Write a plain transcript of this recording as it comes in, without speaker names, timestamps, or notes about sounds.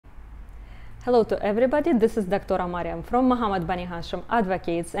Hello to everybody, this is Dr. Maryam from Mohammed Bani Hashem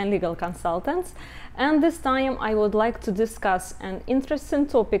Advocates and Legal Consultants, and this time I would like to discuss an interesting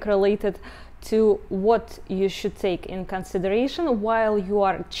topic related to what you should take in consideration while you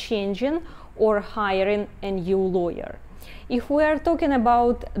are changing or hiring a new lawyer. If we are talking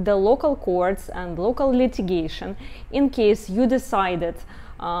about the local courts and local litigation, in case you decided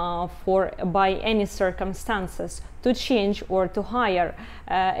by any circumstances to change or to hire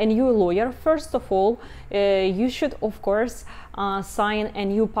a new lawyer, first of all, you should of course sign a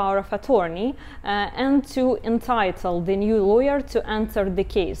new power of attorney and to entitle the new lawyer to enter the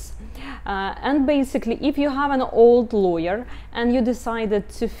case. And basically, if you have an old lawyer and you decided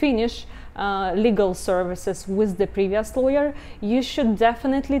to finish legal services with the previous lawyer, you should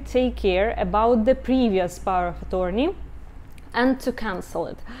definitely take care about the previous power of attorney and to cancel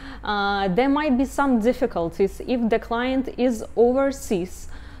it. There might be some difficulties if the client is overseas,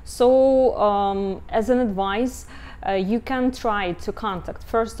 so as an advice, you can try to contact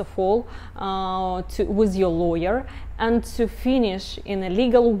first of all with your lawyer and to finish in a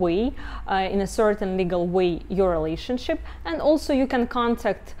legal way, in a certain legal way, your relationship. And also you can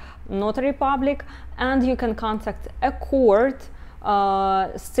contact notary public and you can contact a court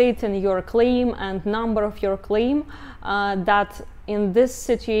stating your claim and number of your claim, that in this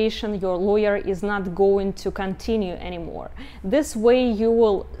situation your lawyer is not going to continue anymore. This way you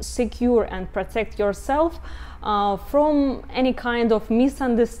will secure and protect yourself from any kind of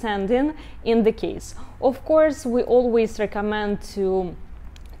misunderstanding in the case. Of course, we always recommend to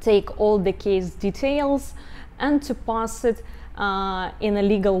take all the case details and to pass it in a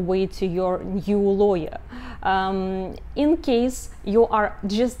legal way to your new lawyer. In case you are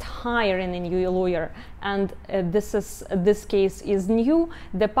just hiring a new lawyer and this case is new,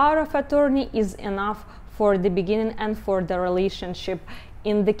 the power of attorney is enough for the beginning and for the relationship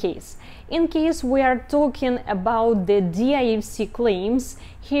in the case. In case we are talking about the DIFC claims,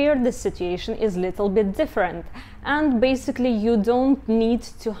 here the situation is a little bit different, and basically you don't need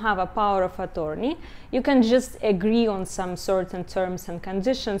to have a power of attorney. You can just agree on some certain terms and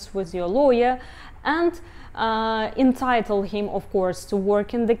conditions with your lawyer and entitle him, of course, to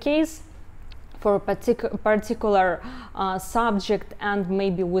work in the case for a particular subject and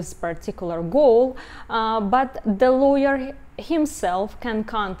maybe with particular goal, but the lawyer himself can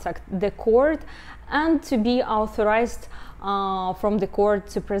contact the court and to be authorized from the court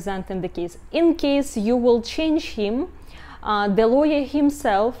to present in the case. In case you will change him, the lawyer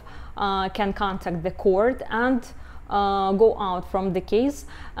himself can contact the court and go out from the case.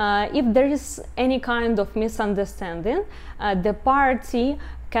 If there is any kind of misunderstanding, the party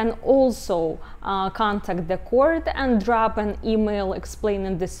can also contact the court and drop an email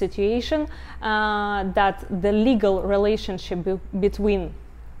explaining the situation, that the legal relationship between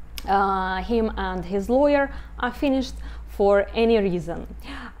him and his lawyer are finished for any reason.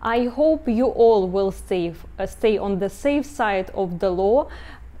 I hope you all will stay on the safe side of the law.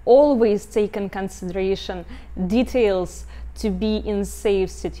 Always take in consideration details to be in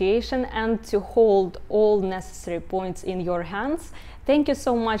safe situation and to hold all necessary points in your hands. Thank you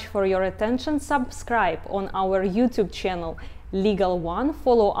so much for your attention. Subscribe on our YouTube channel Legal One.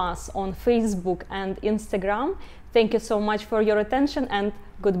 Follow us on Facebook and Instagram. Thank you so much for your attention and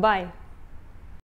goodbye.